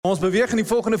Ons beweeg in die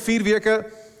volgende 4 weke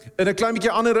in 'n klein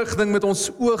bietjie ander rigting met ons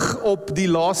oog op die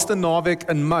laaste naweek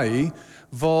in Mei,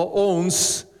 waar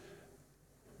ons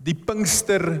die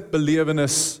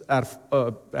Pinksterbelewenis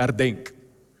herdenk.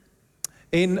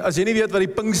 En as jy nie weet wat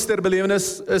die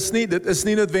Pinksterbelewenis is nie, dit is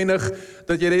nie noodwendig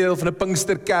dat jy deel van 'n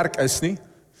Pinksterkerk is nie.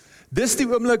 Dis die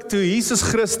oomblik toe Jesus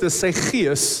Christus sy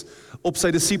gees op sy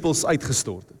disippels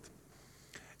uitgestort het.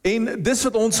 En dis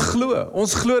wat ons glo.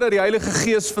 Ons glo dat die Heilige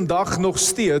Gees vandag nog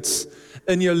steeds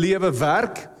in jou lewe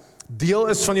werk, deel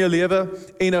is van jou lewe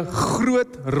en 'n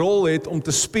groot rol het om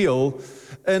te speel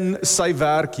in sy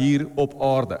werk hier op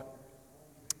aarde.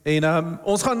 En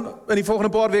ons gaan in die volgende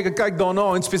paar weke kyk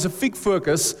daarna en spesifiek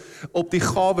fokus op die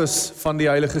gawes van die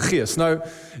Heilige Gees. Nou,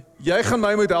 jy gaan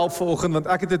my moet help vanoggend, want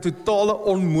ek het 'n totale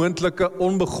onmoontlike,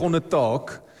 onbegonne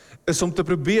taak, is om te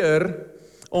probeer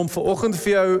om vanoggend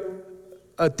vir jou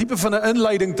 'n tipe van 'n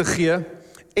inleiding te gee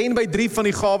en by 3 van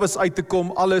die gawes uit te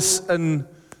kom, alles in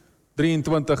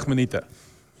 23 minute.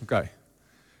 OK.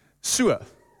 So,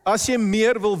 as jy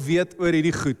meer wil weet oor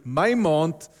hierdie goed, my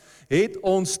maand het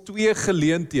ons 2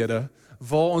 geleenthede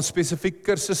waar ons spesifiek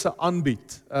kursusse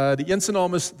aanbied. Die een se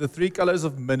naam is The 3 Colors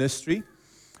of Ministry,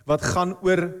 wat gaan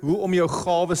oor hoe om jou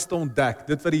gawes te ontdek,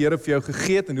 dit wat die Here vir jou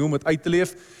gegee het en hoe om dit uit te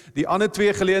leef. Die ander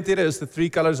 2 geleenthede is The 3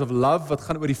 Colors of Love, wat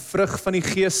gaan oor die vrug van die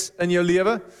Gees in jou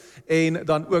lewe, en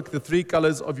dan ook The 3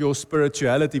 Colors of Your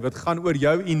Spirituality, wat gaan oor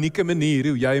jou unieke manier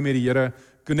hoe jy met die Here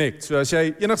connect. So as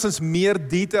jy enigstens meer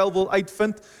detail wil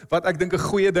uitvind, wat ek dink 'n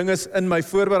goeie ding is in my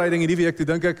voorbereiding hierdie week, toe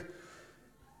dink ek,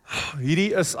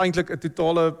 hierdie is eintlik 'n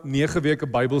totale 9 weke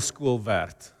Bybelskool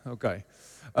werd. Okay.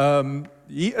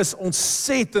 Hier is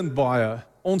ontsettend baie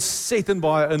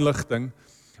inligting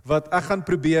wat ek gaan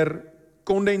probeer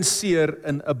kondenseer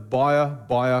in 'n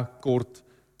baie kort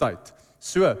tyd.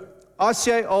 So, as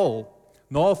jy al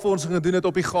navorsing gedoen het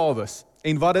op die gawes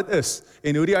en wat dit is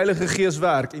en hoe die Heilige Gees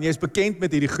werk en jy is bekend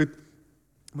met hierdie goed,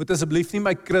 moet asseblief nie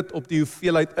my krit op die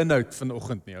hoeveelheid inhoud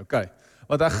vanoggend nie, okay?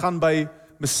 Want ek gaan by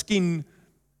miskien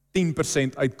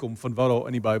 10% uitkom van wat daar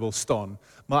in die Bybel staan.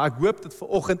 Maar ek hoop dat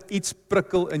vanoggend iets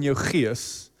prikkel in jou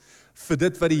gees vir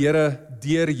dit wat die Here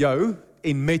deur jou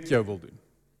en met jou wil doen.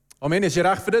 Amen, is jy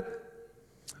reg vir dit?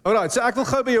 Alright, so ek wil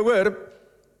gou by jou hoor,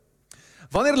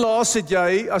 wanneer laas het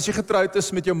jy, as jy getroud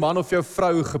is, met jou man of jou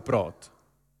vrou gepraat?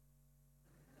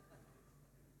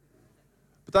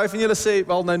 Party van julle sê,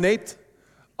 wel nou net,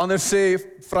 ander sê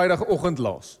Vrydagoggend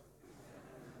laas.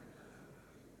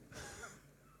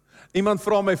 Iemand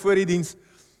vra my voor die diens,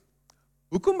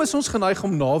 hoekom is ons geneig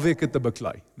om naweke te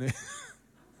beklei? Nee.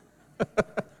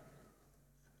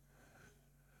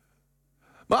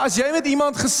 Maar as jy met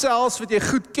iemand gesels wat jy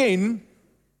goed ken,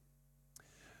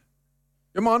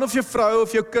 jou man of jou vrou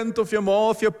of jou kind of jou ma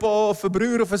of jou pa of 'n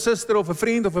broer of 'n suster of 'n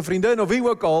vriend of 'n vriendin of wie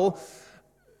ook al,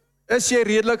 is jy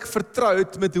redelik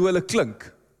vertroud met hoe hulle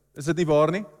klink. Is dit nie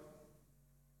waar nie?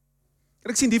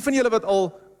 Ek sien die van julle wat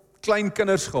al klein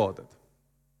kinders gehad het.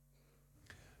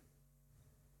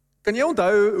 Kan jy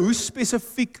onthou hoe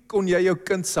spesifiek kon jy jou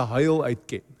kind se huil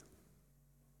uitken?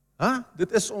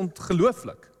 Dit is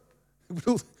ongelooflik. Ek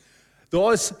bedoel,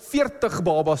 daar is 40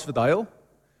 babas wat huil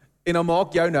en dan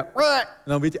maak jou nou en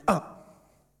dan weet jy,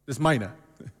 dis myne.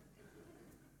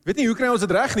 Weet nie hoe kry ons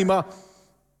dit reg nie, maar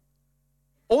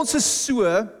ons is so,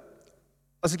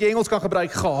 as ek die Engels kan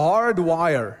gebruik,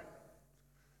 gehardwire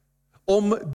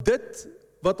om dit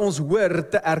wat ons hoor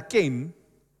te erken.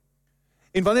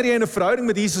 En wanneer jy in 'n verhouding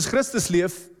met Jesus Christus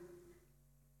leef,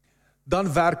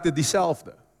 dan werk dit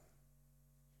dieselfde.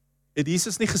 Het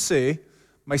Jesus nie gesê,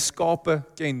 my skape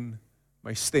ken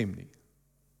my stem nie?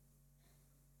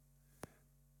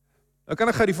 Nou kan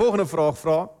ek gou die volgende vraag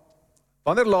vra,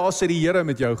 wanneer laas het die Here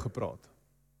met jou gepraat?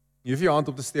 Nie vir jou hand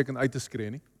op te steek en uit te skree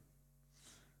nie.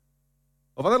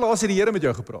 Of wanneer laas het die Here met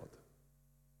jou gepraat?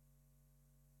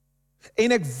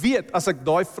 En ek weet, as ek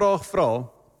daai vraag vra,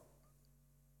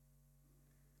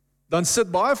 dan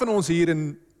sit baie van ons hier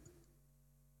en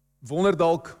wonder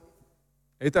dalk,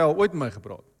 het hy al ooit met my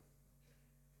gepraat?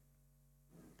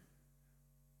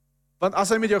 Want as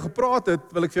hy met jou gepraat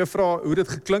het, wil ek vir jou vra, hoe dit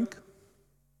geklink,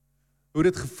 hoe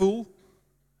dit gevoel,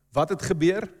 wat het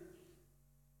gebeur,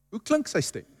 hoe klink sy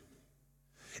stem?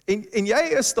 En jy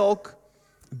is dalk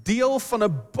deel van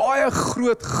 'n baie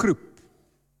groot groep,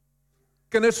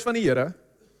 kinders van die Here,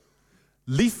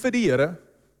 lief vir die Here,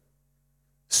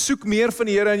 soek meer van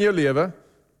die Here in jou lewe,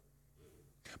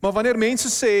 maar wanneer mense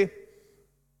sê,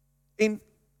 en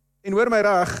hoor my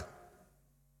reg,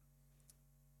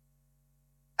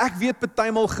 ek weet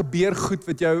partymal gebeur goed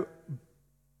wat jou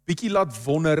bietjie laat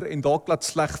wonder en dalk laat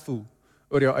sleg voel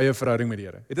oor jou eie verhouding met die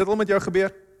Here. Het dit al met jou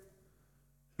gebeur?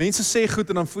 Mense sê goed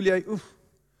en dan voel jy,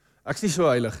 Ek is nie so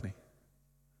heilig nie.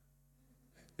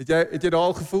 Het jy daar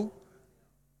al gevoel?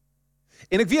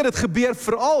 En ek weet, dit gebeur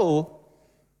veral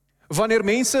wanneer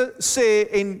mense sê,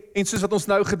 en soos wat ons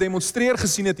nou gedemonstreer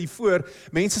gesien het hiervoor,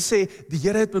 mense sê, die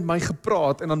Here het met my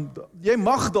gepraat, en dan, jy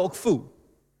mag dalk voel,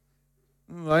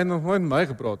 hy het nog nooit met my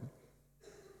gepraat nie.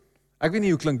 Ek weet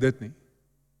nie hoe klink dit nie.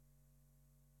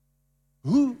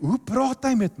 Hoe praat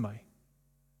hy met my?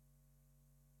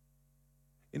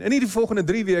 En in die volgende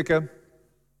 3 weke,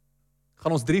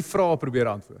 gaan ons 3 vrae probeer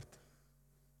antwoord.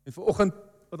 En vanoggend,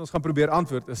 wat ons gaan probeer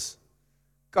antwoord is,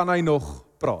 kan hy nog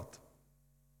praat?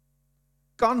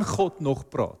 Kan God nog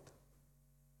praat?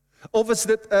 Of is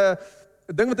dit 'n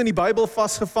ding wat in die Bybel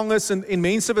vasgevang is, en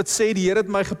mense wat sê, die Here het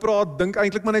my gepraat, dink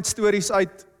eintlik maar net stories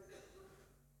uit.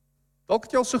 Dalk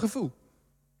het jy al so gevoel.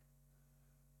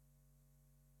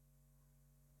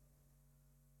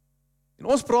 En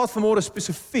ons praat vanmôre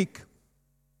spesifiek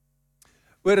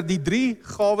oor die 3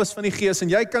 gawes van die Gees, en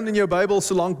jy kan in jou Bybel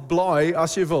so lank blaai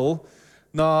as jy wil,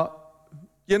 na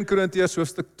 1 Korintiërs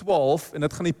hoofstuk 12, en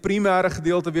dit gaan die primêre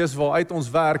gedeelte wees waaruit ons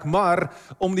werk, maar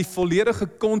om die volledige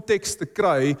konteks te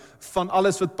kry van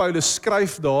alles wat Paulus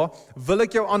skryf daar, wil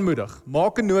ek jou aanmoedig,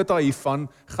 maak 'n nota hiervan,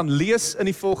 gaan lees in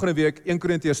die volgende week 1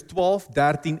 Korintiërs 12,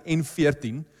 13 en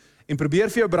 14, en probeer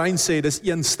vir jou brein sê, dis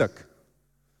 1 stuk.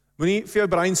 Moenie vir jou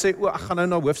brein sê, ek gaan nou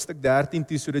na hoofstuk 13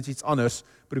 toe, so dit is iets anders.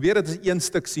 Probeer dit as 1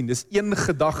 stuk sien, dis 1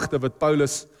 gedagte wat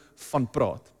Paulus van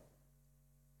praat.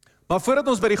 Maar voordat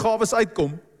ons by die gawes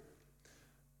uitkom,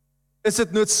 is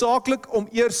dit noodsaaklik om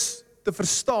eers te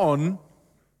verstaan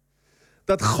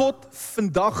dat God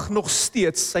vandag nog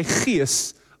steeds sy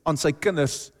Gees aan sy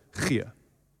kinders gee.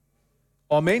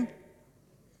 Amen?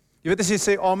 Jy weet as jy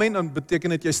sê amen, dan beteken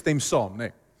dit jy stem saam,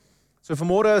 nee. So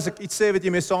vanmôre as ek iets sê wat jy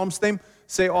mee saamstem,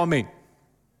 sê amen.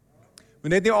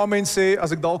 Moet net nie amen sê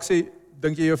as ek dalk sê,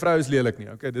 dink jy jou vrou is lelik nie.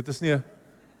 Okay, dit is nie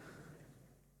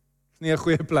 'n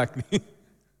goeie plek nie.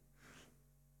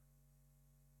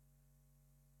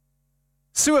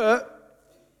 So,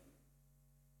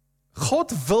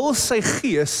 God wil sy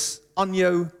Gees aan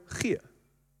jou gee.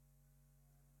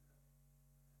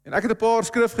 En ek het 'n paar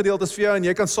skrifgedeeltes vir jou, en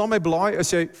jy kan saam met my blaai,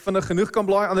 as jy vinnig genoeg kan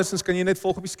blaai, andersins kan jy net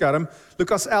volg op die skerm.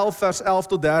 Lukas 11 vers 11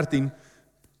 tot 13,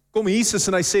 kom Jesus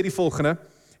en hy sê die volgende,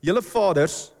 julle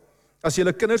vaders, as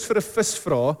julle kinders vir 'n vis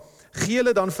vra, gee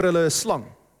julle dan vir hulle 'n slang,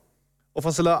 of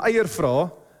as hulle 'n eier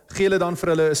vra, gee julle dan vir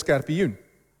hulle 'n skorpioen.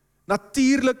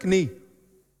 Natuurlik nie.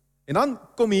 En dan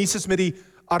kom Jesus met die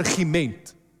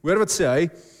argument. Hoor wat sê hy?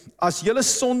 As julle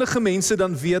sondige mense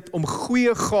dan weet om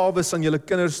goeie gawes aan julle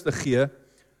kinders te gee,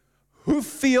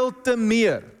 hoeveel te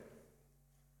meer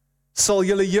sal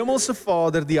julle hemelse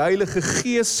Vader die Heilige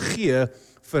Gees gee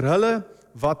vir hulle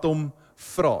wat hom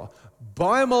vra.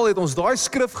 Baie maal het ons daai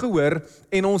skrif gehoor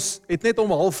en ons het net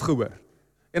om half gehoor.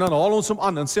 En dan haal ons hom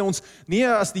aan en sê ons, nee,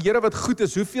 as die Here wat goed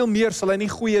is, hoeveel meer sal hy nie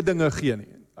goeie dinge gee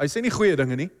nie. Hy sê nie goeie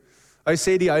dinge nie. Hy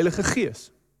sê die Heilige Gees.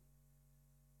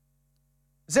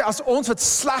 Hy sê as ons wat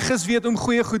sleg is weet om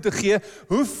goeie goed te gee,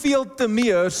 hoeveel te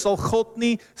meer sal God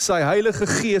nie sy Heilige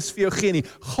Gees vir jou gee nie.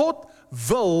 God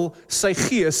wil sy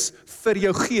Gees vir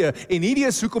jou gee, en hierdie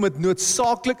is hoekom dit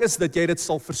noodsaaklik is dat jy dit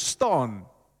sal verstaan.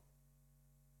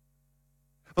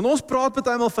 Want ons praat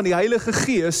partymal van die Heilige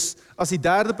Gees as die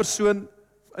derde persoon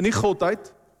in die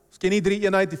Godheid. Ons ken nie 3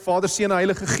 eenheid, die Vader, Seun en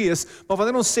Heilige Gees, maar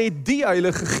wanneer ons sê die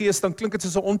Heilige Gees, dan klink dit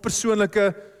soos 'n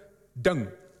onpersoonlike ding.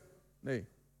 Nee.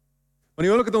 Want die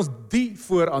oomblik dat ons die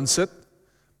vooraan sit,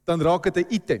 dan raak dit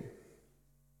 'n item.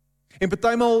 En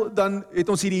partymal dan het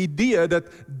ons hierdie idee dat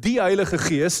die Heilige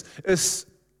Gees is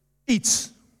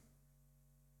iets.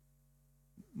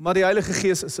 Maar die Heilige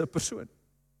Gees is 'n persoon.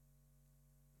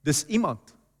 Dis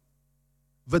iemand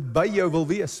wat by jou wil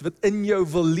wees, wat in jou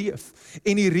wil leef.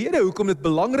 En die rede hoekom dit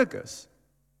belangrik is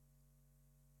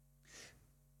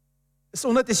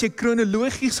omdat as jy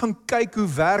kronologies gaan kyk hoe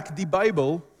werk die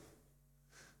Bybel,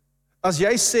 as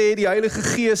jy sê die Heilige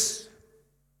Gees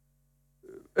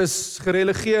is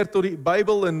gerelegeer tot die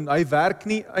Bybel en hy werk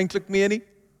nie eintlik meer nie,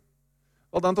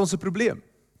 wel dan het ons 'n probleem.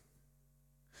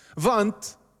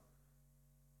 Want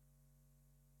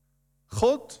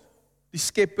God, die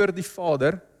Skepper, die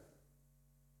Vader,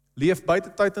 leef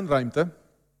buite tyd en ruimte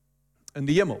in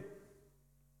die hemel.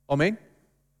 Amen?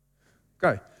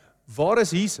 OK, waar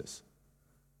is Jesus?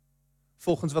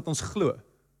 Volgens wat ons glo.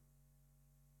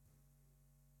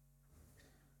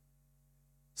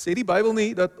 Sê die Bybel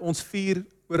nie dat ons vier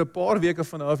oor 'n paar weke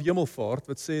van 'n hemelvaart,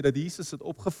 wat sê dat Jesus het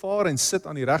opgevaar en sit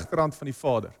aan die regterhand van die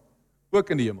Vader, ook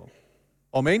in die hemel.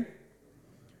 Amen?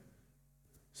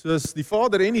 Soos die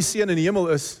Vader en die Seun in die hemel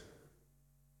is,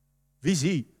 wie is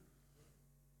hy?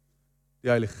 Die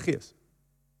Heilige Gees.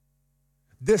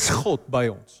 Dis God by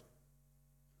ons.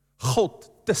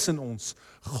 God tussen ons,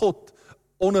 God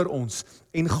onder ons,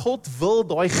 en God wil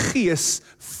daai gees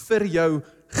vir jou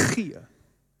gee.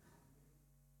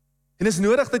 En dit is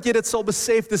nodig dat jy dit sal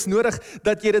besef, dit is nodig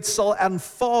dat jy dit sal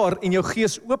aanvaar en jou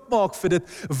gees oopmaak vir dit,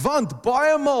 want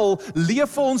baie maal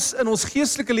leef ons in ons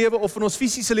geestelike lewe of in ons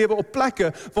fisiese lewe op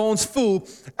plekke waar ons voel,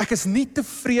 ek is nie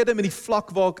tevrede met die vlak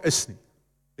waar ek is nie.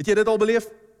 Het jy dit al beleef?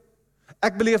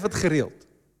 Ek beleef dit gereeld.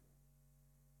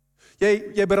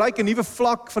 Jy bereik 'n nuwe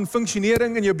vlak van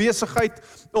funksionering in jou besigheid,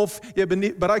 of jy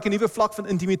bereik 'n nuwe vlak van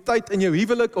intimiteit in jou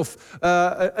huwelik, of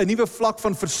 'n nuwe vlak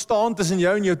van verstaan tussen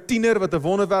jou en jou tiener, wat 'n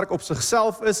wonderwerk op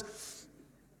sigself is.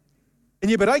 En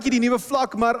jy bereik hierdie nuwe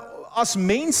vlak, maar as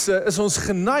mense is ons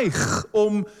geneig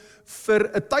om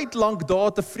vir 'n tyd lank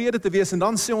daar tevrede te wees, en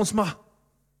dan sê ons, maar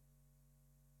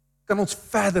kan ons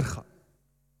verder gaan?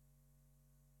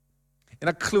 En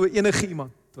ek glo enige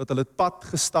iemand wat hulle pad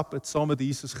gestap het saam met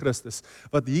Jesus Christus,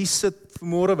 wat hier sit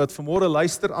vanmôre, wat vanmôre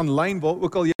luister aanlyn, waar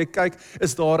ook al jy kyk,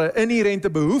 is daar 'n inherente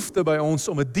behoefte by ons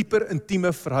om 'n dieper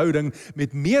intieme verhouding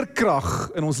met meer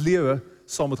krag in ons lewe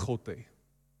saam met God te hê.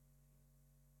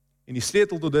 En die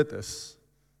sleutel tot dit is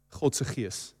God se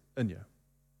gees in jou.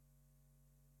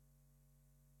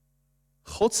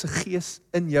 God se gees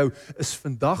in jou is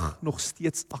vandag nog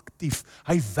steeds aktief.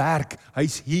 Hy werk,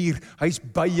 hy's hier, hy's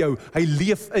by jou, hy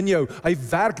leef in jou, hy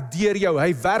werk deur jou,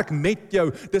 hy werk met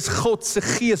jou. Dis God se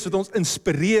gees wat ons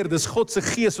inspireer, dis God se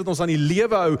gees wat ons aan die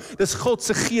lewe hou, dis God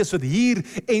se gees wat hier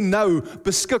en nou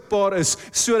beskikbaar is,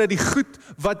 sodat die goed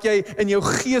wat jy in jou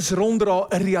gees ronddra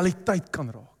 'n realiteit kan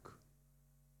raak.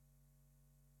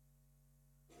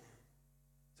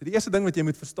 So die eerste ding wat jy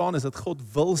moet verstaan is dat God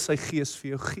wil sy gees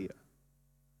vir jou gee.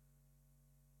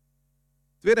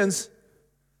 Tweedens,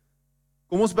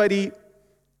 kom ons by die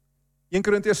 1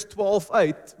 Korintiërs 12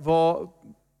 uit, waar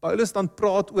Paulus dan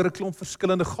praat oor 'n klomp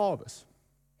verskillende gawes.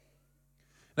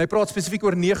 En hy praat spesifiek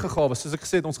oor 9 gawes, soos ek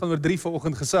gesê het, ons gaan oor 3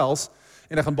 vanoggend gesels,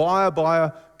 en ek gaan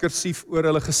baie kursief oor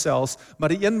hulle gesels, maar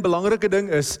die een belangrike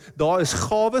ding is, daar is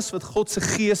gawes wat God se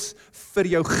gees vir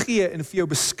jou gee, en vir jou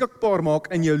beskikbaar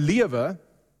maak in jou lewe,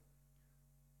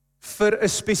 vir 'n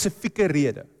spesifieke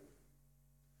rede.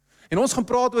 En ons gaan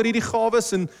praat oor hierdie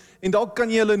gawes, en dalk kan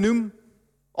jy hulle noem,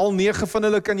 al 9 van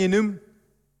hulle kan jy noem.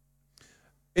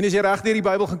 En as jy reg deur die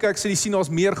Bybel gaan kyk, sê jy sien, daar's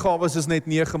meer gawes as net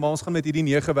 9, maar ons gaan met hierdie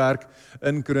 9 werk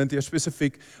in Korintiërs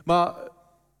spesifiek. Maar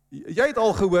jy het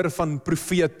al gehoor van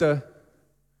profete,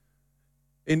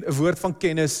 en 'n woord van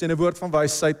kennis, en 'n woord van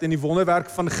wysheid, en die wonderwerk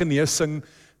van genesing,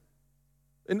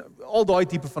 en al daai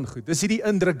tipe van goed. Dis hierdie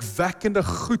indrukwekkende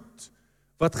goed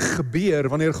wat gebeur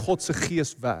wanneer God se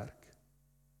gees werk.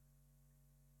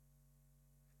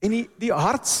 En die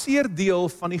hartseer deel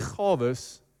van die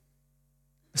gawes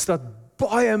is dat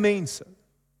baie mense,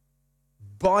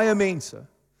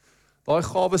 daai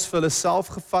gawes vir hulle self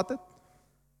gevat het,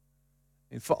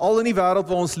 en veral in die wêreld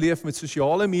waar ons leef met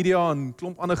sosiale media en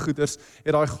klomp ander goeders,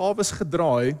 het daai gawes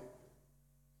gedraai,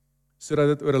 sodat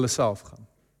dit oor hulle self gaan.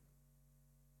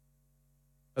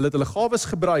 Hulle het hulle gawes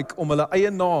gebruik om hulle eie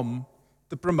naam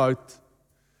te promote,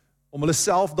 om hulle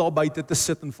self daar buite te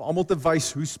sit en vir almal te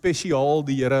wys hoe spesiaal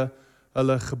die Here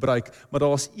hulle gebruik. Maar daar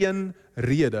was een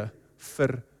rede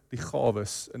vir die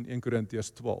gawes in 1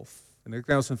 Korintiërs 12. En ek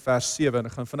kry ons in vers 7, en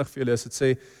ek gaan vinnig vir julle lees. Dit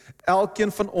sê,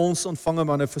 elkeen van ons ontvang 'n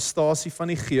manifestasie van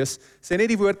die Gees. Sê net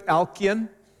die woord elkeen.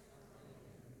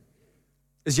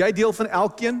 Is jy deel van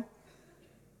elkeen?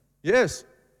 Yes.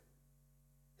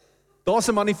 Daar's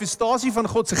 'n manifestasie van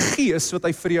God se gees wat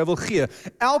hy vir jou wil gee.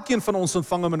 Elkeen van ons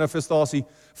ontvang 'n manifestasie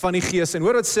van die gees. En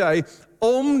hoor wat sê hy,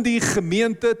 om die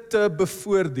gemeente te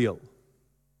bevoordeel.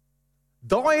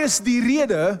 Daai is die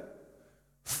rede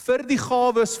vir die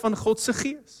gawes van God se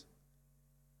gees.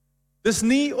 Dis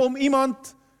nie om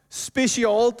iemand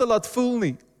spesiaal te laat voel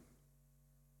nie.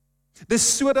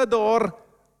 Dis sodat daar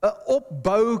 'n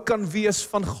opbou kan wees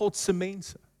van God se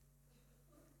mense.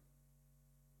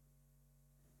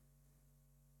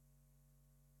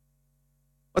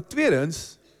 Maar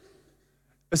tweedens,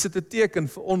 is dit 'n teken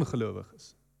vir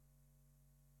ongelowiges.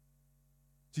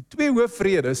 Die 2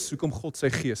 hoofredes hoekom God sy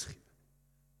gees gee,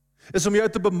 is om jou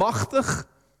te bemagtig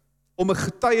om 'n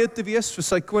getuie te wees vir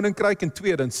sy koninkryk, en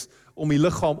tweedens, om die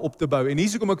liggaam op te bou. En hier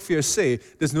is hoekom ek vir jou sê,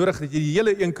 dis nodig dat jy die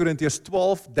hele 1 Korintiërs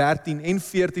 12, 13 en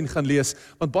 14 gaan lees,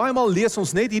 want baie maal lees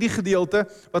ons net hierdie gedeelte,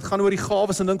 wat gaan oor die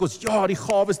gawes, en dink ons, ja, die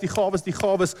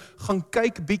gawes, gaan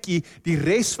kyk bietjie, die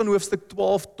res van hoofstuk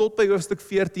 12 tot by hoofstuk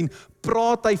 14,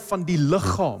 praat hy van die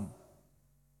liggaam.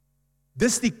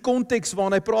 Dis die konteks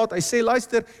waarin hy praat. Hy sê,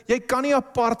 luister, jy kan nie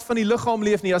apart van die liggaam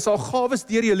leef nie. As al gawes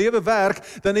deur jou lewe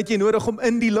werk, dan het jy nodig om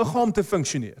in die liggaam te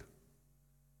funksioneer.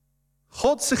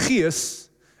 God se gees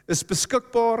is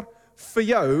beskikbaar vir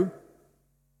jou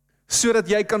sodat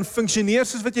jy kan funksioneer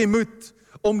soos wat jy moet,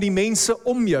 om die mense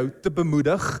om jou te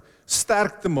bemoedig,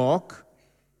 sterk te maak,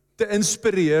 te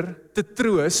inspireer, te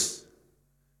troos,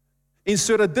 en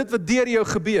sodat dit wat deur jou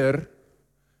gebeur,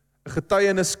 'n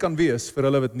getuienis kan wees vir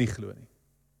hulle wat nie glo nie.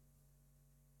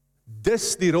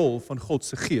 Dis die rol van God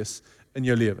se Gees in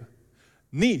jou lewe.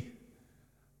 Nie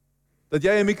dat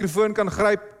jy 'n mikrofoon kan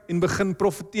gryp en begin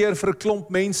profeteer vir 'n klomp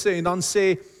mense en dan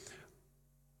sê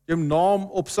jou naam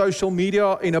op social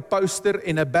media en 'n poster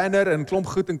en 'n banner en 'n klomp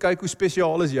goed en kyk hoe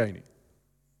spesiaal is jy nie.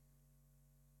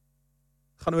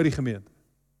 Gaan oor die gemeente.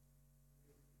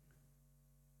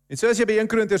 En so as jy by 1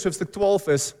 Korintiërs hoofstuk 12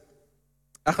 is,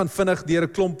 ek gaan vinnig deur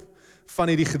 'n klomp van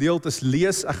hierdie gedeeltes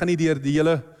lees. Ek gaan nie deur die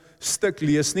hele stuk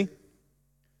lees nie.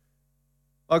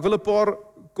 Maar ek wil 'n paar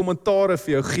kommentare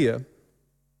vir jou gee.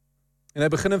 En hy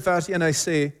begin in vers 1, hy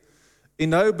sê, en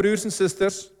nou broers en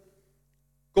susters,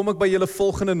 kom ek by julle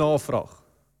volgende navraag.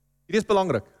 Hierdie is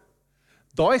belangrik.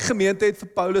 Daai gemeente het vir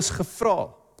Paulus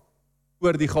gevra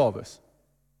oor die gawes.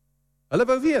 Hulle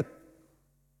wou weet.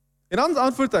 En dan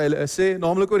antwoord hy hulle, sê,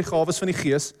 naamlik oor die gawes van die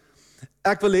Gees,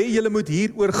 ek wil hê julle moet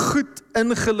hieroor goed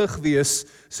ingelig wees,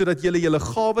 sodat julle julle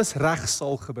gawes reg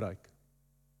sal gebruik.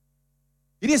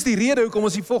 Hierdie is die rede hoekom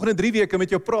ons die volgende 3 weke met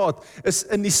jou praat, is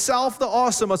in dieselfde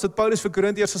asem as wat Paulus vir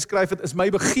Korintiërs geskryf het, is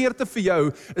my begeerte vir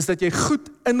jou, is dat jy goed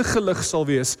ingelig sal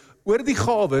wees oor die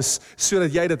gawes,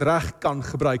 sodat jy dit reg kan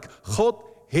gebruik. God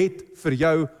het vir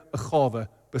jou 'n gawe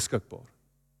beskikbaar.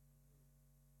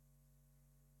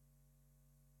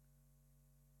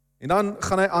 En dan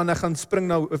gaan hy aan, hy gaan spring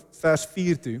na vers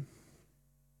 4 toe.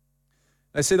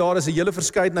 Hy sê daar is 'n hele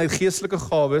verskeidenheid geestelike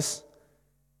gawes,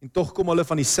 en tog kom hulle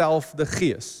van dieselfde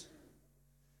Gees.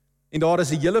 En daar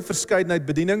is 'n hele verskeidenheid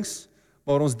bedienings,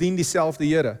 maar ons dien dieselfde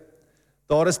Here.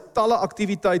 Daar is talle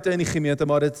aktiwiteite in die gemeente,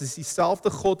 maar dit is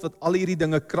dieselfde God wat al hierdie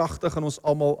dinge kragtig in ons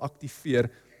almal aktiveer.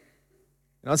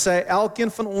 En dan sê hy,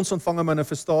 elkeen van ons ontvang 'n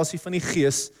manifestasie van die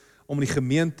Gees om die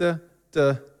gemeente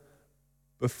te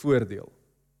bevoordeel.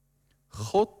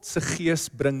 God se Gees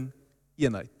bring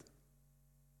eenheid.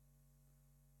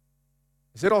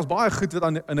 Hy sê, daar is baie goed wat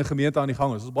in 'n gemeente aan die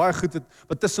gang is. Daar is baie goed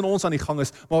wat tussen ons aan die gang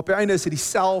is, maar op die einde is dit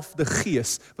dieselfde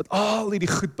Gees wat al hierdie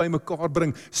goed bymekaar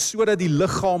bring, sodat die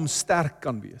liggaam sterk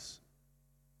kan wees.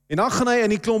 En dan gaan hy in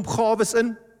die klomp gawes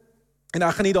in, en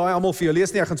ek gaan nie daai almal vir jou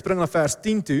lees nie, ek gaan spring na vers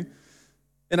 10 toe,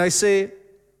 en hy sê,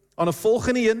 aan 'n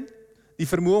volgende een, die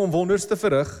vermoë om wonders te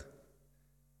verrig,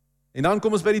 en dan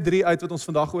kom ons by die 3 uit wat ons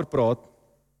vandag oor praat,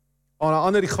 aan 'n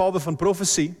ander die gawe van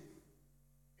profesie,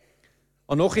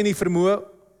 aan nog een die vermoë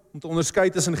om te onderskei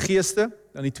tussen geeste,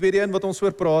 dan die tweede een wat ons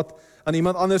oor praat, aan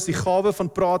iemand anders die gawe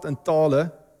van praat in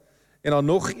tale, en dan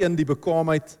nog een die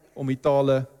bekwaamheid om die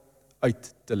tale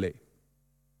uit te lê.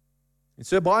 En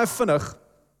so baie vinnig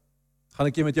gaan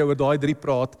ek met jou oor daai 3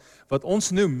 praat, wat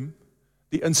ons noem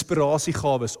die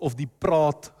inspirasiegawes of die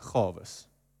praatgawes.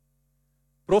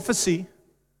 Profesie,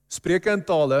 spreuke in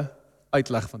tale,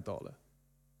 uitleg van tale.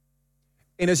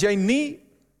 En as jy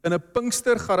nie in 'n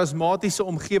Pinkster charismatiese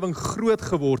omgewing groot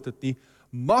geword het nie,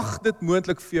 mag dit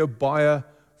moontlik vir jou baie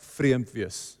vreemd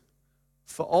wees.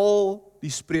 Veral die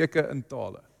spreuke in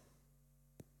tale.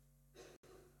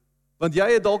 Want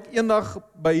jy het dalk eendag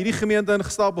by hierdie gemeente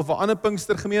ingestap of 'n ander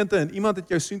Pinkster gemeente en iemand het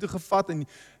jou soontoe gevat en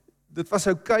dit was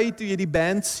oukei toe jy die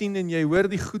band sien en jy hoor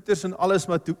die goeters en alles,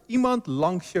 maar toe iemand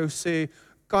langs jou sê,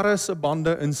 karre se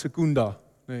bande in sekunda,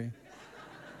 nee.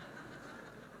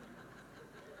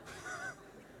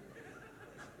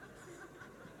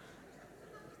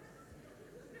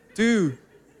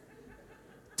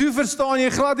 Toe verstaan jy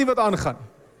glad nie wat aangaan.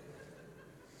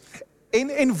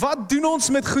 En wat doen ons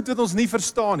met goed wat ons nie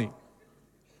verstaan nie?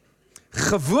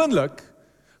 Gewoonlik,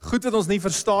 goed wat ons nie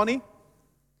verstaan nie,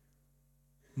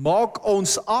 maak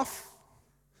ons af,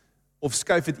 of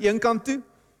skuif dit een kant toe,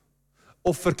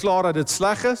 of verklaar dat dit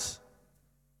sleg is,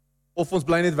 of ons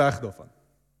bly net weg daarvan.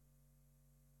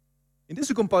 En dis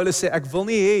hoekom Paulus sê, ek wil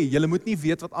nie hê, julle moet nie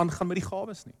weet wat aangaan met die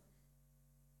gawes nie.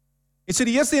 En so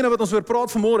die eerste ene wat ons oor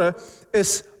praat vanmôre,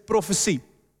 is profesie.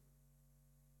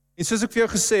 En soos ek vir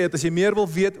jou gesê het, as jy meer wil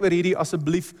weet oor hierdie,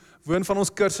 asseblief, woon van ons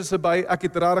kursusse by, ek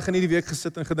het rarig in hierdie week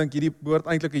gesit en gedink, hierdie behoort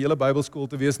eintlik 'n hele Bybelskool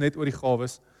te wees, net oor die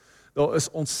gawes. Daar is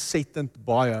ontsettend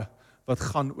baie wat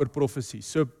gaan oor profesie.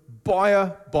 So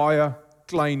baie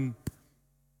klein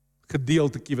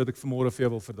gedeeltetjie wat ek vanmôre vir jou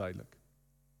wil verduidelik.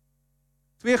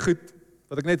 2 goed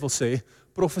wat ek net wil sê,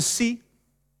 profesie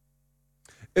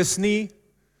is nie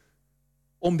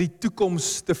om die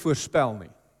toekoms te voorspel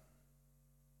nie.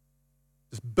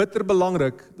 Dit is bitter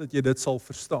belangrik dat jy dit sal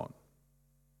verstaan.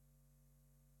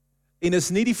 En is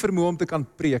nie die vermoë om te kan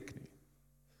preek nie.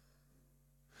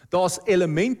 Daar's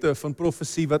elemente van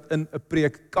profesie wat in 'n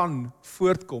preek kan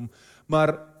voortkom,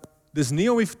 maar dis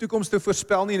nie om die toekoms te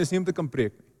voorspel nie en dis nie om te kan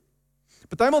preek nie.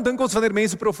 Partymal dink ons wanneer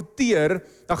mense profeteer,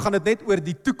 dan gaan dit net oor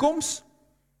die toekoms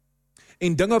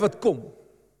en dinge wat kom.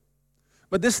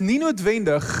 Maar dis nie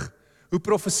noodwendig hoe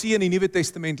profesie in die Nuwe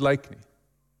Testament lyk nie.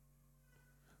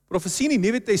 Profesie in die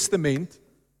Nuwe Testament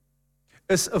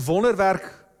is 'n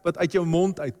wonderwerk wat uit jou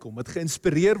mond uitkom, wat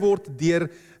geïnspireer word deur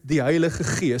die Heilige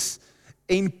Gees.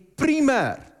 En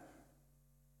primêr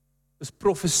is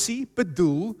profesie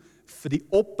bedoel vir die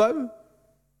opbou,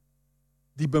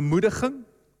 die bemoediging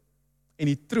en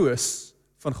die troos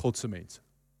van God se mense.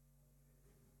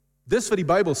 Dis wat die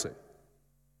Bybel sê.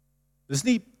 Dis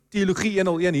nie teologie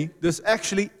 101 nie, dis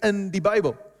actually in die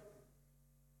Bybel.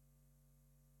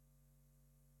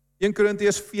 1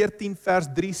 Korintiërs 14 vers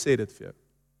 3 sê dit vir jou.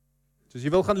 So as jy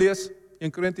wil gaan lees,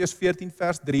 1 Korintiërs 14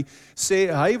 vers 3,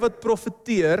 sê hy wat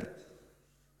profeteer,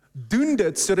 doen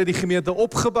dit sodat die gemeente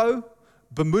opgebou,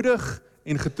 bemoedig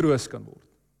en getroos kan word.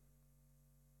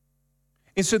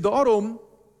 En so daarom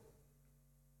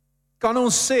kan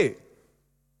ons sê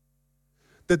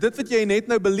dat dit wat jy net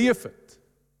nou beleef het,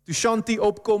 toe Shanti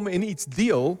opkom en iets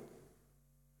deel,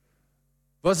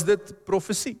 was dit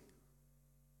profesie.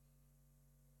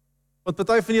 Want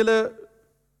party van julle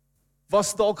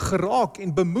was dalk geraak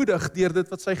en bemoedig deur dit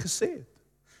wat sy gesê het.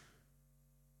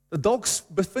 Dalk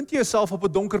bevind jy jouself op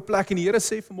 'n donker plek en die Here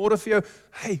sê vanmôre vir jou,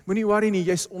 hey, moenie worry nie,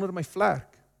 jy's onder my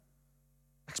vlerk.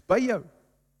 Ek's by jou.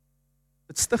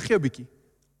 Dit stig jou bietjie.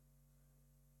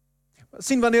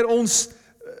 Sien, wanneer ons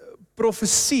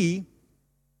profesie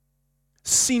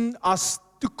sien as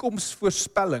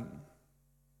toekomsvoorspelling,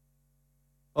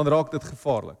 dan raak dit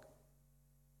gevaarlik.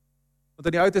 Want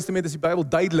in die Ou Testament is die Bybel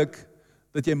duidelik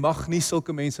dat jy mag nie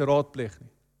sulke mense raadpleeg nie.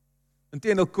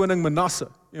 Inteendeel koning Manasse,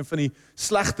 een van die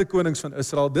slegte konings van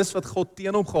Israel, dis wat God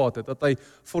teen hom gehad het, dat hy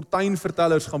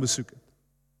fortuinvertellers gaan besoek het.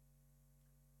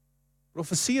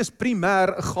 Profesie is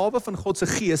primêr 'n gawe van God se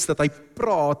Gees, dat hy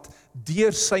praat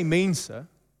deur sy mense,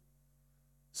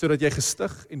 sodat jy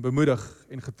gestig en bemoedig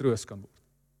en getroos kan word.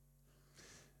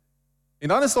 En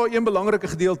dan is daar een belangrike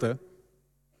gedeelte,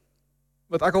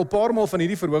 wat ek al 'n paar maal van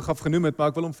hierdie verhoog af genoem het, maar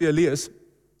ek wil hom vir jou lees,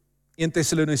 1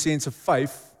 Tessalonisense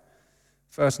 5,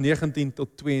 vers 19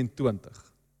 tot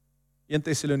 22. 1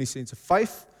 Tessalonisense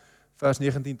 5, vers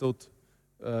 19 tot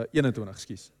 21,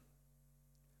 ekskuus.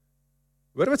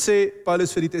 Hoor wat sê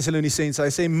Paulus vir die Tessalonisense, hy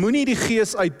sê, moenie die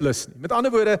Gees uitblus nie. Met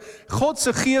ander woorde, God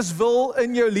se Gees wil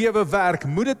in jou lewe werk,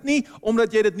 moet dit nie,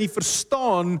 omdat jy dit nie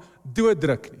verstaan,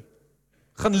 dooddruk nie.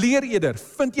 Gaan leer eerder,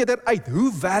 vind eerder uit,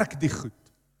 hoe werk die goed?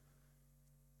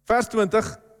 Vers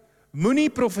 20, moenie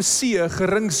profesie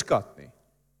geringskat nie.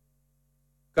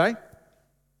 OK?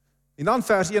 En dan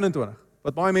vers 21,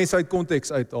 wat baie mense uit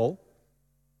konteks uithaal,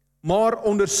 maar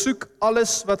ondersoek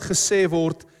alles wat gesê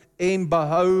word en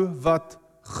behou wat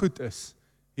goed is.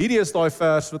 Hierdie is daai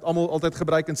vers wat almal altyd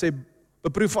gebruik en sê,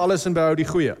 beproef alles en behou die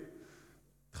goeie.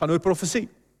 Het gaan oor profesie.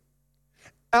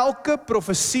 Elke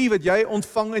profesie wat jy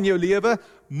ontvang in jou lewe,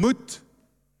 moet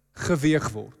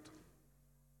geweeg word.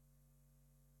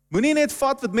 Moenie net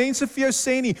vat wat mense vir jou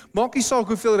sê nie, maak nie saak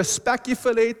hoeveel respek jy vir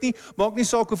hulle het nie, maak nie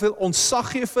saak hoeveel ontsag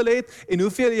jy vir hulle het, en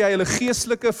hoeveel jy hulle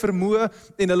geestelike vermoë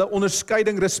en hulle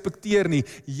onderskeiding respekteer nie.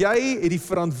 Jy het die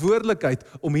verantwoordelikheid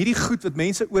om hierdie goed wat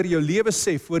mense oor jou lewe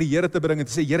sê, voor die Here te bring en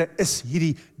te sê, Here, is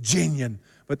hierdie genuine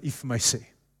wat U vir my sê?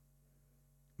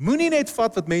 Moenie net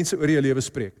vat wat mense oor jou lewe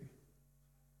spreek nie.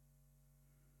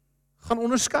 Gaan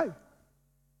onderskei.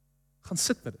 Gaan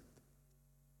sit met dit.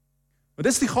 Maar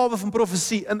dis die gawe van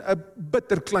profesie in 'n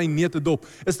bitter klein neutedop,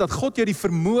 is dat God jou die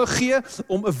vermoë gee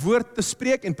om 'n woord te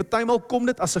spreek, en partymal kom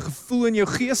dit as 'n gevoel in jou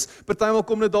gees, partymal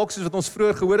kom dit dalk soos wat ons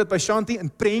vroeër gehoor het by Shanti, in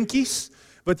prentjies,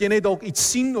 wat jy net dalk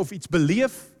iets sien of iets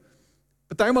beleef.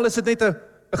 Partymal is dit net 'n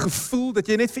gevoel dat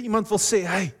jy net vir iemand wil sê,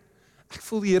 hey, ek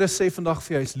voel die Here sê vandag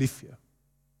vir jou, hy is lief vir jou.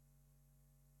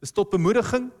 Dis tot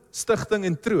bemoediging, stigting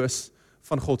en troos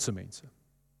van God se mense.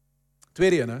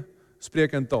 Tweede ene,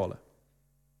 spreek in tale.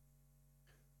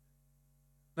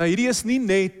 Nou hierdie is nie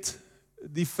net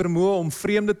die vermoë om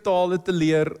vreemde tale te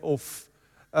leer of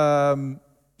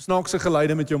snaakse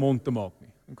geluide met jou mond te maak nie.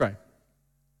 Okay.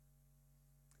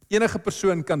 Enige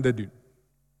persoon kan dit doen.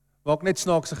 Maak net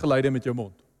snaakse geluide met jou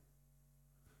mond.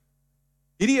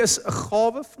 Hierdie is 'n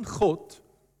gawe van God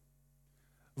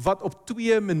wat op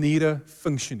twee maniere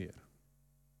funksioneer.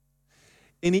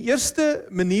 En die eerste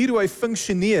manier hoe hy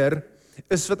funksioneer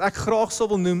is wat ek graag sal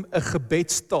wil noem 'n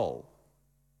gebedstaal.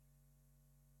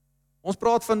 Ons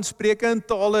praat van spreuke in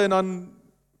tale en dan,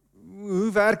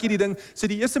 hoe werk hierdie ding? So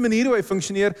die eerste manier hoe hy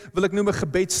funksioneer, wil ek noem 'n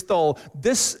gebedstaal.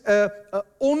 Dis 'n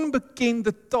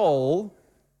onbekende taal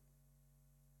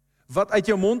wat uit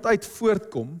jou mond uit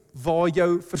voortkom, waar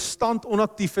jou verstand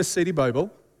onaktief is, sê die Bybel,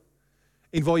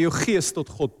 en waar jou gees tot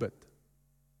God bid.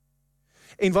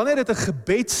 En wanneer dit 'n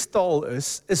gebedstaal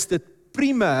is dit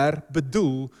primêr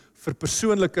bedoel vir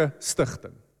persoonlike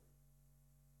stigting.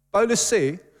 Paulus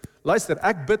sê, luister,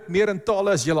 ek bid meer in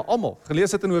tale as julle almal.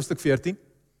 Gelees dit in hoofstuk 14.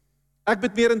 Ek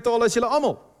bid meer in tale as julle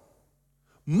almal.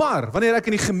 Maar wanneer ek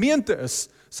in die gemeente is,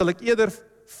 sal ek eerder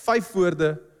 5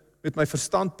 woorde met my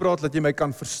verstand praat, dat jy my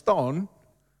kan verstaan,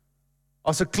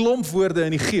 as 'n klomp woorde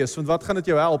in die gees, want wat gaan dit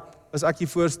jou help, as ek hier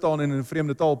voor staan en in 'n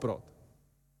vreemde taal praat?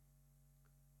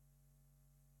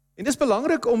 En dit is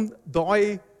belangrik om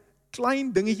daai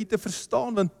klein dingetjie te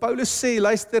verstaan, want Paulus sê,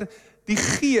 luister, die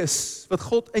gees wat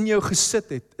God in jou gesit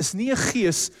het, is nie 'n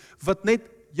gees wat net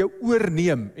jou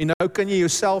oorneem, en nou kan jy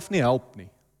jouself nie help nie.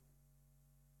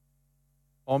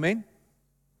 Amen?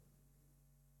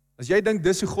 As jy dink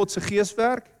dis hoe God se gees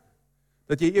werk,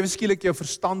 dat jy ewe skielik jou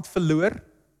verstand verloor,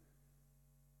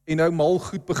 en nou mal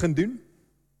goed begin doen,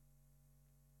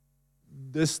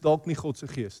 dis dalk nie God se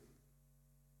gees.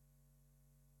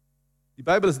 Die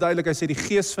Bybel is duidelik, hy sê die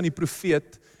gees van die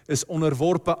profeet is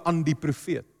onderworpe aan die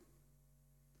profeet.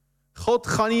 God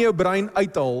gaan nie jou brein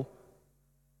uithaal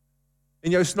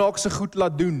en jou snaakse goed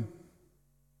laat doen.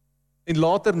 En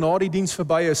later na die diens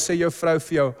verby is, sê jou vrou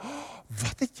vir jou,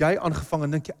 wat het jy aangevang?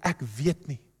 En dink jy, ek weet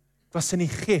nie. Ek was in die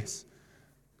gees.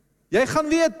 Jy gaan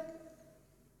weet.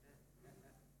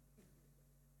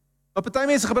 Maar party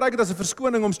mense gebruik dit as 'n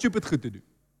verskoning om stupid goed te doen.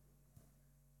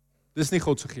 Dis nie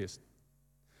God se gees.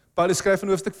 Paulus skryf in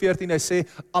hoofstuk 14, hy sê,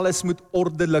 alles moet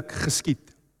ordelik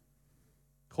geskied.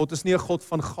 God is nie 'n God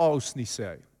van chaos nie, sê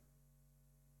hy.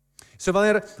 So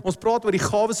wanneer ons praat oor die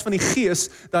gawes van die gees,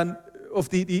 dan, of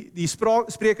die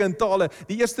spreuke in tale,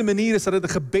 die eerste manier is dat dit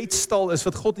 'n gebedstaal is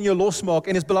wat God in jou losmaak,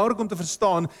 en dit is belangrik om te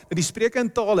verstaan, dat die spreuke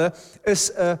in tale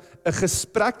is 'n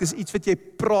gesprek, dis iets wat jy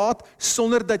praat,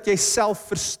 sonder dat jy self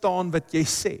verstaan wat jy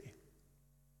sê.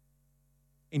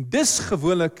 En dis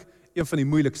gewoonlik een van die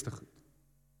moeilikste goed.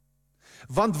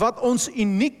 Want wat ons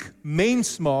uniek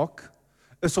mens maak,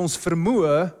 is ons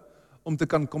vermoë om te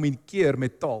kan kommunikeer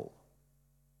met taal.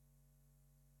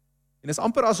 En dit is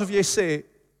amper asof jy sê,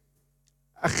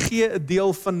 ek gee 'n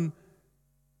deel van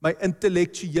my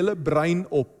intellektuele brein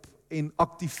op en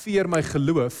aktiveer my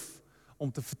geloof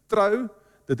om te vertrou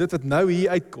dat dit wat nou hier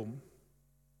uitkom,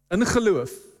 in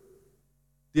geloof,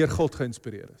 deur God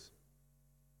geïnspireer is.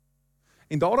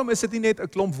 En daarom is dit nie net 'n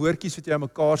klomp woordjies wat jy aan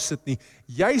mekaar sit nie.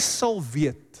 Jy sal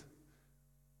weet,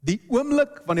 die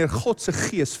oomblik wanneer God se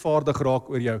gees vaardig raak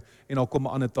oor jou, en dan kom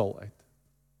 'n ander taal uit.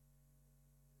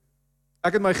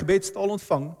 Ek het my gebedstaal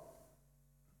ontvang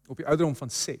op die ouderdom van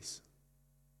 6.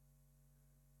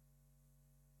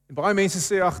 En baie mense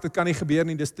sê, ag, dit kan nie gebeur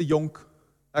nie, dis te jonk.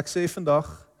 Ek sê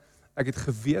vandag, ek het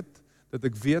geweet, dat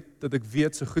ek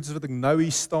weet, so goed as wat ek nou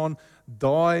hier staan,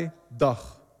 daai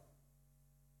dag,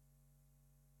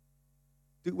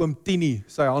 toe oom Tini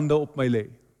sy hande op my lê,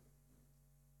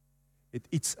 het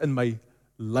iets in my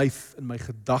lyf, in my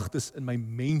gedagtes, in my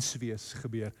menswees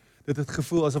gebeur. Dit het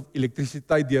gevoel asof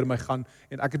elektrisiteit deur my gaan,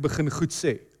 en ek het begin goed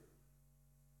sê.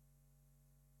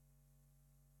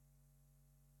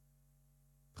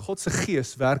 God se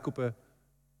gees werk op 'n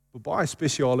baie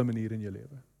spesiale manier in jou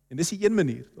lewe. En dis die een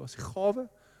manier, daar's die gawe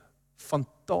van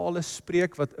tale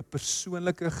spreek, wat 'n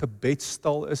persoonlike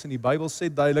gebedstaal is, en die Bybel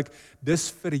sê duidelik, dis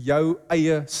vir jou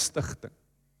eie stigting.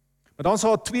 Maar dan is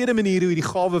daar 'n tweede manier hoe die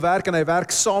gawe werk, en hy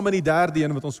werk saam in die derde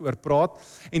een wat ons oor praat,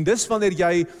 en dis wanneer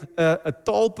jy 'n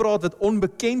taal praat wat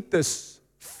onbekend is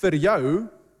vir jou,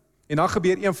 en dan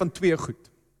gebeur een van twee goed.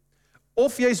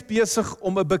 Of jy's besig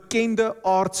om 'n bekende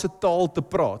aardse taal te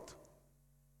praat,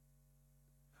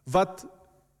 wat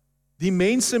die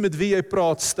mense met wie jy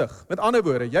praat stig. Met ander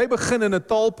woorde, jy begin in 'n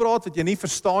taal praat wat jy nie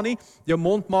verstaan nie, jou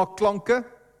mond maak klanke,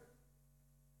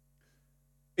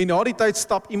 en na die tyd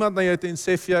stap iemand na jou toe en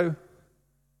sê vir jou,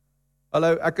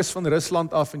 hallo, ek is van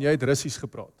Rusland af en jy het Russies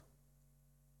gepraat.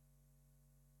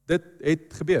 Dit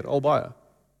het gebeur, al baie.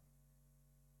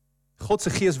 God se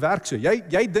gees werk so.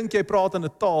 Jy dink jy praat in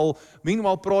 'n taal,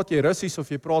 minimaal praat jy Russies, of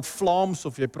jy praat Vlaams,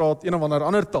 of jy praat een of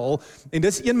ander taal, en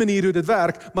dis een manier hoe dit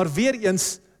werk, maar weer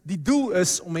eens, die doel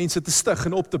is om mense te stig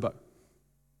en op te bou.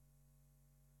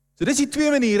 So dis die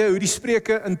twee maniere hoe die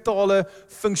spreuke in tale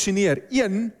funksioneer.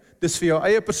 Een, dis vir jou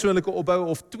eie persoonlike opbou,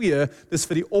 of twee, dis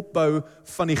vir die opbou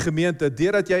van die gemeente,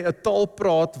 deurdat jy 'n taal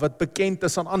praat wat bekend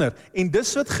is aan ander. En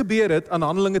dis wat gebeur het aan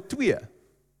Handelinge 2,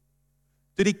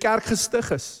 toe die kerk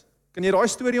gestig is. Kan jy daai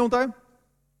storie onthou?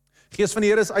 Gees van die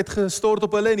Here is uitgestort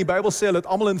op hulle, en die Bybel sê hulle het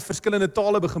almal in verskillende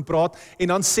tale begin praat, en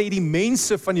dan sê die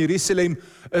mense van Jerusalem,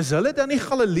 is hulle dan nie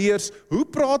Galileërs, hoe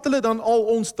praat hulle dan al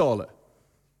ons tale?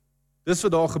 Dis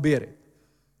wat daar gebeur het.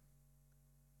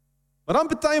 Maar dan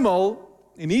partymal,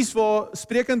 en hier's waar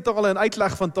sprekendtale en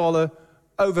uitleg van tale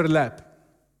overlap,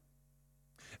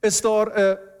 is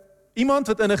daar iemand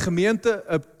wat in 'n gemeente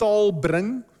 'n taal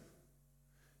bring,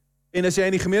 en as jy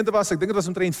in die gemeente was, ek dink dit was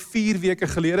omtrent 4 weke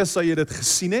gelede, sou jy dit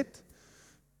gesien het,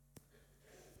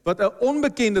 wat 'n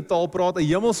onbekende taal praat, 'n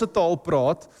hemelse taal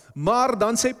praat, maar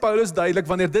dan sê Paulus duidelik,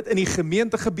 wanneer dit in die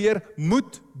gemeente gebeur,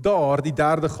 moet daar die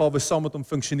derde gawe saam met hom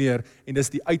funksioneer, en dis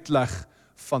die uitleg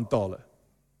van tale.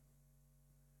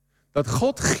 Dat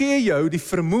God gee jou die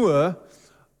vermoë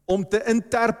om te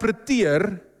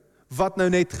interpreteer wat nou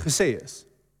net gesê is.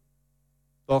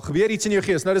 Daar gebeur iets in jou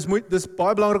gees. Nou dis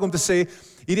baie belangrik om te sê,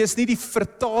 hier is nie die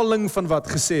vertaling van wat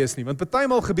gesê is nie, want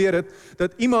partymal gebeur dit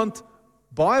dat iemand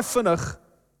baie vinnig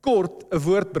kort 'n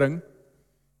woord bring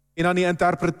en dan die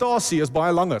interpretasie is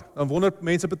baie langer. Dan wonder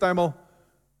mense partymal,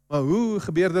 maar hoe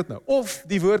gebeur dit nou? Of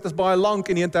die woord is baie lank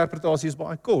en die interpretasie is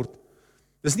baie kort.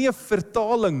 Dis nie 'n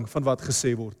vertaling van wat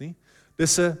gesê word nie.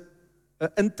 Dis 'n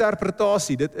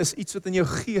interpretasie. Dit is iets wat in jou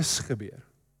gees gebeur.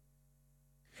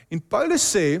 En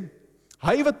Paulus sê,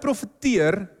 hy wat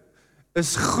profeteer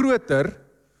is groter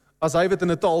as hy wat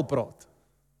in 'n taal praat.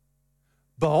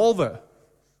 Behalwe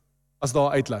as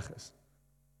daar uitleg is.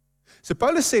 So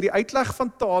Paulus sê die uitleg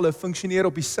van tale funksioneer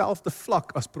op dieselfde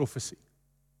vlak as profesie.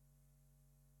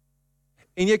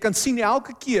 En jy kan sien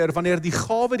elke keer wanneer die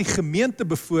gawe die gemeente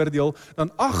bevoordeel,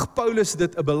 dan ag Paulus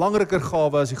dit 'n belangriker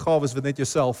gawe as die gawes wat net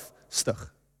jouself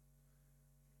stig.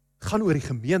 Het gaan oor die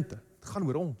gemeente, het gaan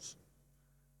oor ons.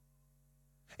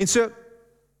 En so,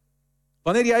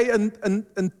 wanneer jy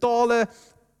in tale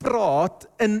praat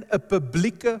in 'n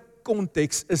publieke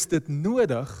konteks, is dit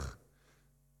nodig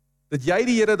dat jy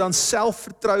die Here dan self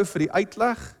vertrou vir die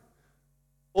uitleg,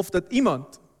 of dat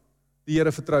iemand die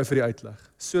Here vertrou vir die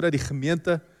uitleg, sodat die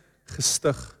gemeente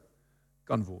gestig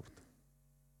kan word.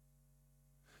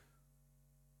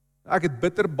 Ek het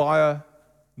bitter baie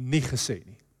nie gesê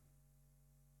nie.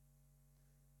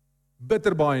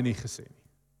 Bitter baie nie gesê nie.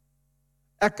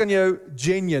 Ek kan jou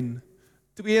genuine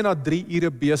 2 na 3 ure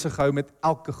besig hou met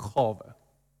elke gawe.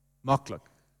 Maklik.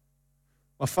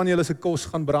 Maar van julle se kos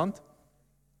gaan brand.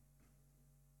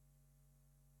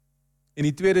 En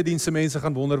die tweede diens se mense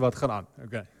gaan wonder wat gaan aan.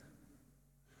 Okay.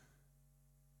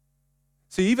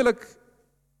 So hier wil ek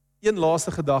een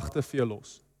laaste gedagte vir jou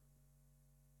los.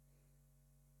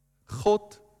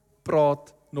 God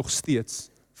praat nog steeds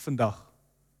vandag.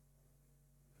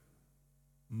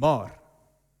 Maar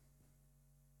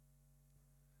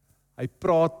hy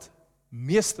praat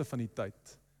meeste van die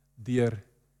tyd deur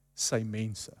sy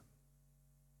mense.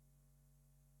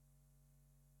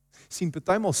 Sien,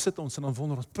 partymal sit ons en dan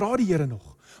wonder ons, praat die Here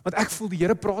nog? Want ek voel die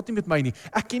Here praat nie met my nie.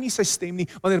 Ek ken nie sy stem nie.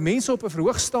 Wanneer mense op 'n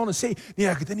verhoog staan en sê, nee,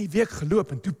 ek het in die week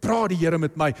geloop en toe praat die Here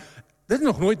met my. Dit het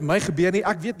nog nooit met my gebeur nie.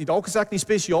 Ek weet nie, dalk is ek nie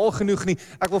spesiaal genoeg nie.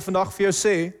 Ek wil vandag vir jou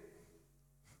sê,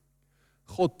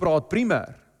 God praat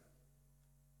primêr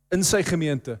in sy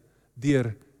gemeente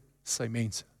deur sy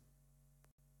mense.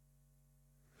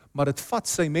 Maar dit vat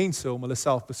sy mense om hulle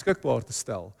self beskikbaar te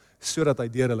stel, sodat hy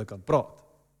deur hulle kan praat.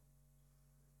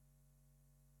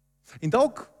 En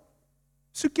dalk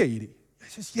soek jy hierdie. Jy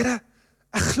sê, Here,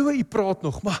 ek glo U praat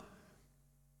nog, maar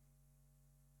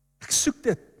ek soek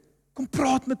dit. Kom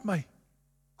praat met my.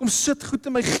 Kom sit goed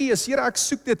in my gees. Here, ek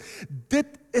soek dit.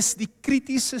 Dit is die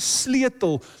kritiese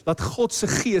sleutel dat God se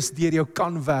gees deur jou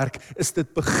kan werk, is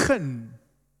dit begin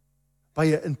by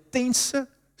 'n intense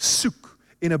soek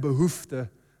en 'n behoefte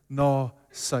na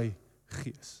sy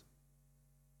gees.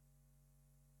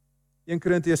 1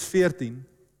 Korintiërs 14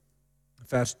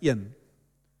 vers 1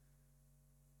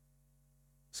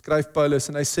 skryf Paulus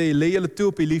en hy sê, lê julle toe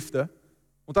op die liefde.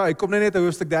 Onthou, hy kom net uit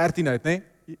hoofstuk 13 uit, né?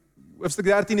 Hoofstuk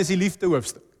 13 is die liefde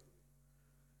hoofstuk.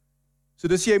 So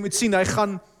dis jy moet sien, hy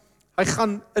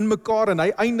gaan in mekaar en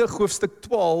hy eindig hoofstuk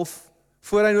 12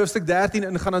 voor hy in hoofstuk 13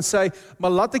 ingaan en sê,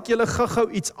 maar laat ek julle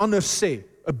gou iets anders sê,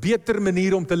 'n beter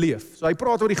manier om te leef. So hy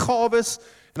praat oor die gawes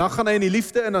en dan gaan hy in die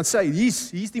liefde en dan sê,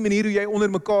 hier's die manier hoe jy onder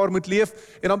mekaar moet leef,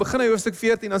 en dan begin hy hoofstuk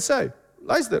 14 en dan sê,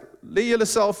 luister, lê julle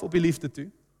self op die liefde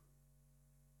toe.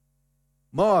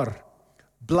 Maar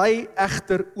bly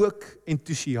egter ook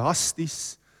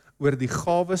entoesiasties oor die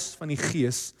gawes van die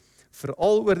Gees,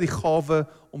 veral oor die gawe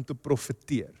om te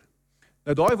profeteer.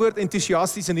 Nou daai woord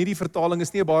entoesiasties in hierdie vertaling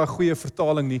is nie 'n baie goeie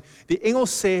vertaling nie. Die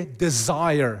Engels sê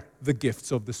desire the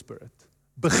gifts of the Spirit.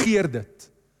 Begeer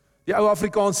dit. Die ou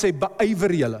Afrikaans sê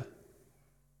beywer julle.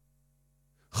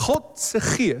 God se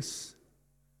Gees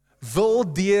wil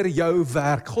deur jou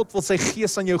werk. God wil sy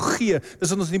gees aan jou gee.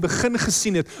 Dis wat ons in die begin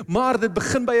gesien het. Maar dit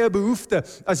begin by 'n behoefte.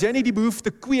 As jy nie die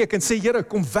behoefte kweek en sê, Here,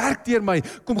 kom werk deur my,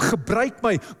 kom gebruik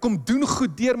my, kom doen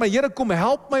goed deur my, Here, kom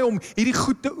help my om hierdie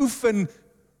goed te oefen.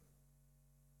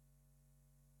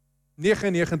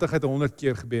 99 uit 100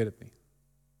 keer gebeur dit nie.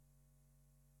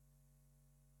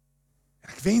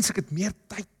 Ek wens ek het meer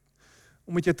tyd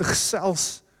om met jou te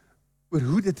gesels oor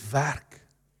hoe dit werk.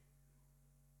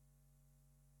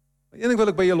 Een ding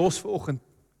wil ek by jou los vanoggend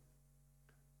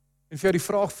en vir jou die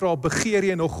vraag vra, begeer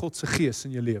jy nog God se gees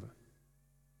in jou lewe?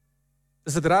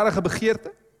 Is dit regtig 'n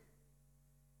begeerte?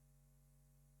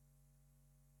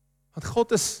 Want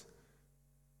God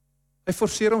hy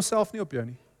forceer homself nie op jou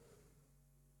nie.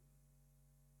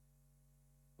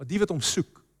 Maar die wat hom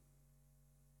soek,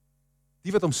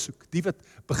 die wat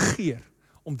begeer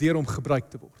om deur hom gebruik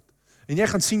te word. En jy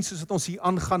gaan sien soos wat ons hier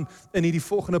aangaan in hierdie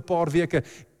volgende paar weke,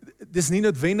 dis nie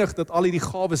noodwendig dat al hierdie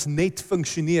gawes net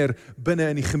funksioneer binne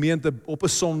in die gemeente op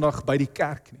 'n Sondag by die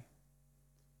kerk nie.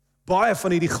 Baie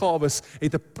van hierdie gawes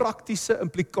het 'n praktiese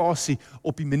implikasie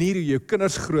op die manier hoe jy jou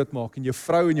kinders grootmaak en jou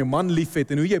vrou en jou man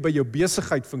liefhet en hoe jy by jou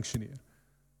besigheid funksioneer.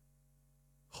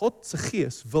 God se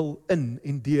gees wil in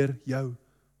en deur jou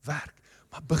werk.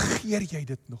 Maar begeer jy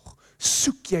dit nog?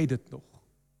 Soek jy dit nog?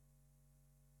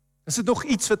 Is dit nog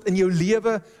iets wat in jou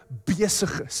lewe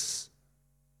besig is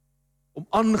om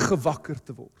aangewakker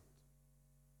te word?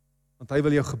 Want hy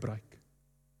wil jou gebruik.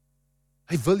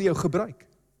 Hy wil jou gebruik.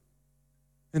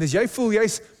 En as jy voel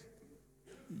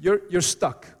you're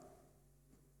stuck.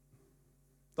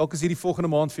 Dalk is hierdie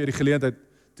volgende maand vir jou die geleentheid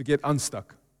to get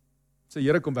unstuck. Sê,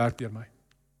 Here, kom werk deur my.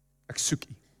 Ek soek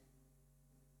U.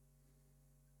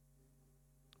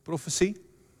 Profesie,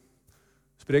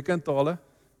 spreuke in tale,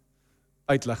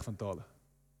 uitleg van tale.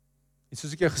 En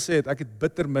soos ek jou gesê het, ek het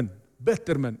bitter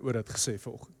min oor dit gesê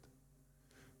vanoggend.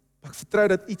 Maar ek vertrou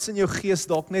dat iets in jou gees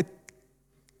dalk net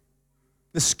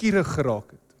nuuskierig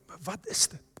geraak het. Maar wat is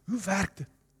dit? Hoe werk dit?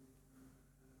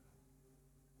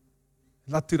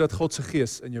 Laat toe dat God se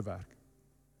gees in jou werk.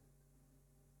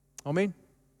 Amen.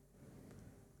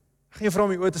 Ek gaan jou vra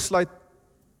om jou oë te sluit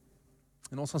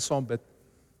en ons gaan saam bid.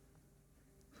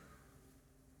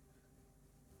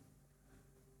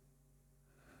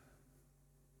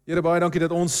 Here, baie dankie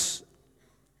dat ons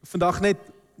vandag net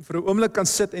vir 'n oomblik kan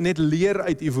sit en net leer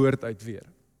uit U woord uit weer.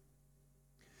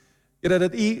 Here,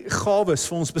 dat U gawes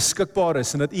vir ons beskikbaar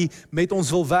is en dat U met ons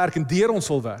wil werk en deur ons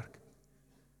wil werk.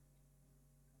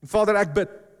 En Vader, ek bid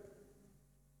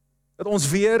dat ons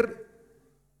weer,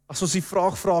 as ons die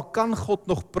vraag vra, kan God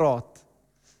nog praat?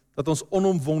 Dat ons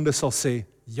onomwonde sal sê,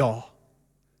 ja,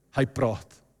 hy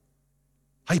praat.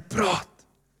 Hy praat.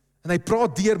 En hy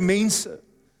praat deur mense.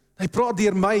 Hy praat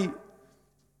deur my.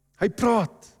 Hy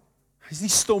praat. Hy's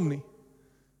nie stom nie.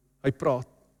 Hy praat.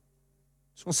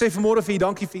 So ons sê vanmôre vir U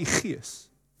dankie vir U gees.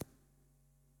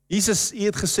 Jesus, U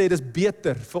het gesê dis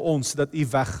beter vir ons dat U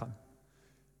weggaan.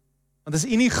 Want as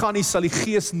U nie gaan nie, sal die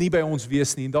gees nie by ons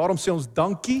wees nie. En daarom sê ons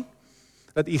dankie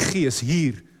dat U gees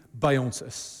hier by ons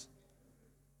is.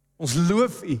 Ons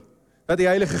loof U dat die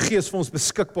Heilige Gees vir ons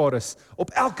beskikbaar is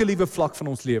op elke liewe vlak van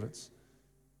ons lewens.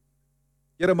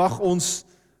 Here, mag ons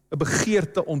 'n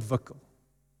begeerte ontwikkel.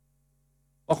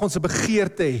 Mag ons 'n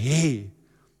begeerte hê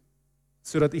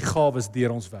sodat U gawes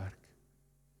deur ons werk.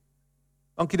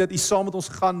 Dankie dat U saam met ons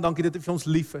gaan, dankie dat U vir ons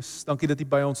lief is, dankie dat U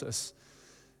by ons is.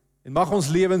 En mag ons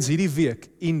lewens hierdie week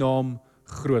U naam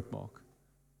groot maak.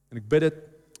 En ek bid dit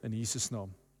in Jesus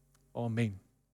naam. Amen.